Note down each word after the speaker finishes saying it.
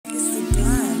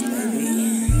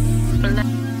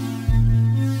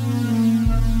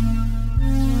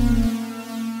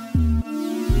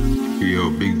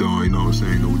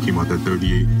came out that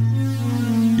 38.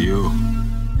 Yeah.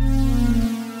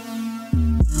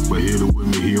 But here to with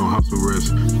me, he on house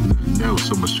arrest. Nothing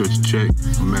else, I'ma stretch a check.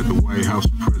 I'm at the White House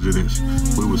of Presidents.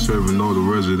 We were serving all the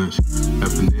residents.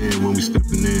 After the end, when we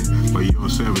stepping in, my young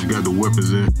savage got the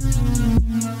weapons in.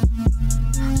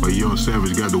 My young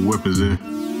savage got the weapons in.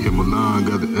 Hit my line,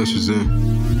 got the extras in.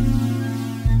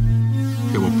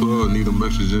 Hit my plug, need them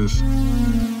extras.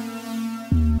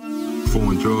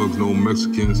 Foreign drugs, no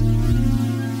Mexicans.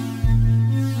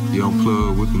 Young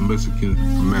plug with the Mexicans.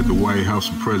 I'm at the White House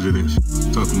of Presidents.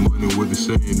 Talking money with the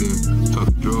saying in.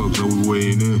 Talking drugs, know we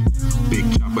weighing in. Big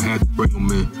chopper had to bring them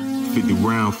in. 50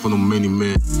 rounds for them many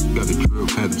men. Got the drip,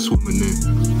 had them swimming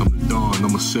in. I'm the Don,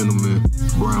 I'm a cinnamon.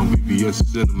 Brown VVS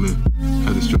cinnamon.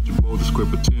 Had to stretch a bowl to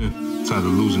scrape a 10. Tired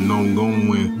of losing, know I'm gon'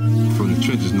 win. From the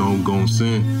trenches, know I'm gon'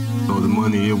 sin. Know the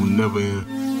money, it will never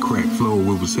end. Crack flow,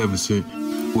 it was 7 cents.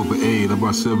 With an 8, I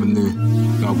brought 7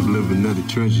 in. I was living at the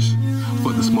trenches.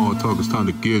 But the small talk, it's time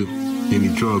to get it. Any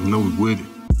drug, know we with it.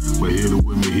 But here to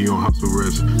with me, he on house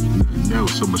arrest. Nothing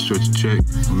else, I'ma stretch a check.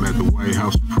 I'm at the White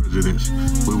House of Presidents.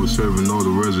 We were serving all the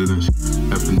residents.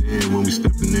 After the end, when we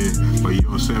stepping in, my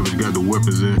young savage got the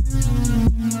weapons in.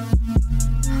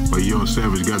 My young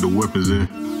savage got the weapons in.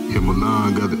 Hit my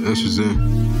line, got the extras in.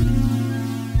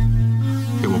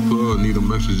 Hit my plug, need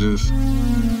them extras in.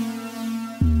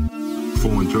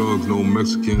 Foreign drugs, no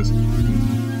Mexicans.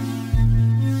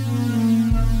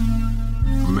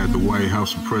 I'm at the White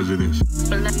House of Presidents.